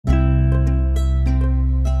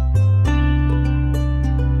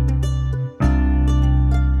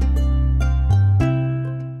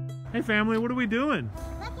family, what are we doing?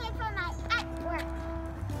 Looking for my artwork.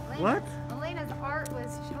 What? Elena's art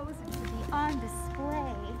was chosen to be on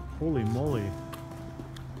display. Holy moly.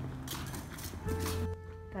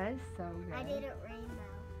 That is so good. I did it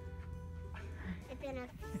rainbow. And then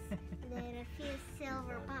a few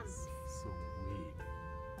silver bumps. Sweet.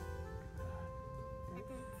 And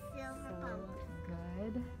then silver So bumps.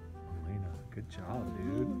 good. Elena, good job,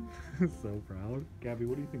 dude. So proud. Gabby,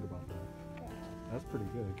 what do you think about that? That's pretty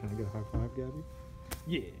good. Can I get a high five, Gabby?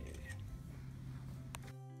 Yeah.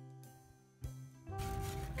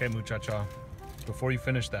 Okay, muchacha. Before you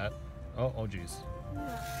finish that, oh geez.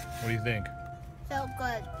 What do you think? So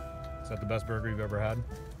good. Is that the best burger you've ever had?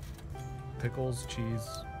 Pickles,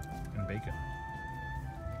 cheese, and bacon.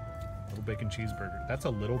 Little bacon cheeseburger. That's a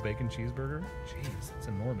little bacon cheeseburger? Jeez, that's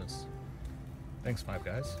enormous. Thanks, Five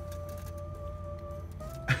Guys.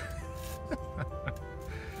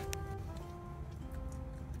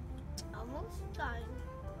 Almost done.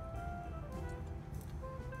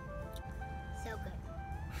 So good.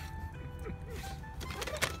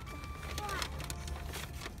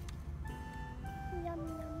 Yum, yum,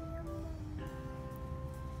 yum, yum.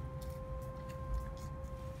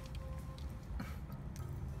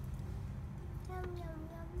 Yum, yum,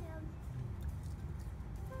 yum, yum.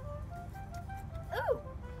 Ooh!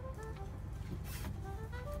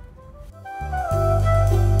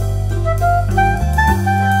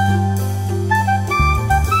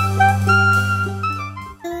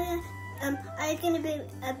 Are you gonna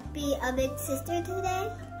be a big sister today?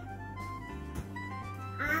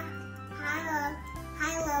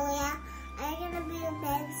 Hi, Lilia. Are you gonna be a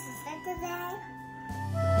big sister today?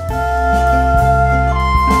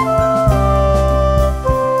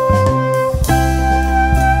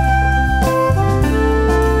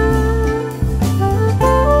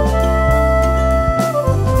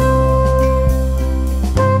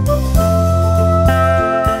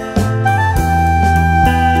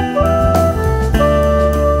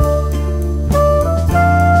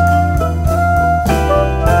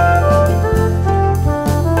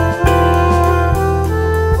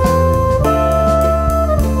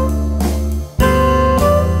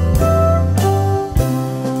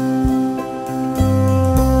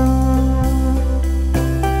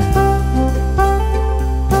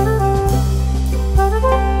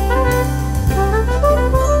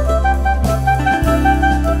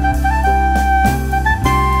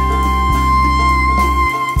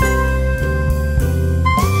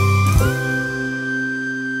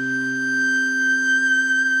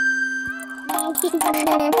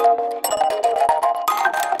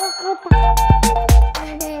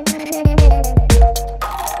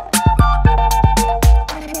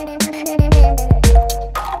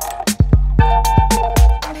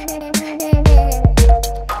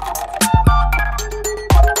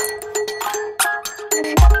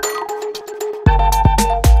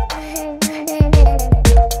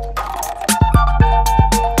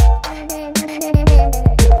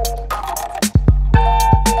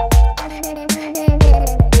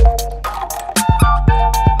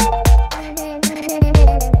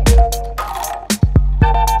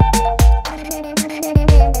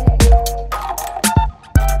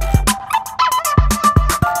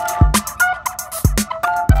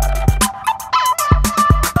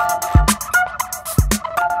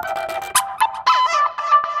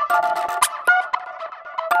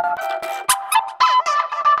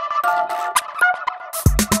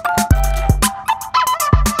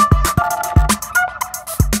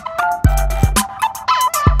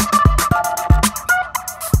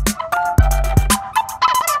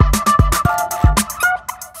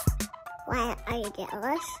 Why are you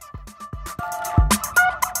jealous?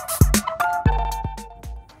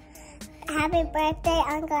 Happy birthday,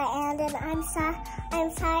 Uncle Andon. I'm sorry.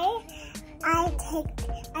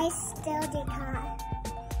 I still decline.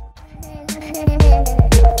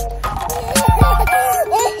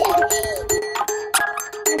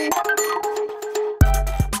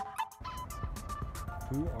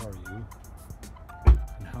 Who are you?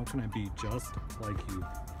 And how can I be just like you?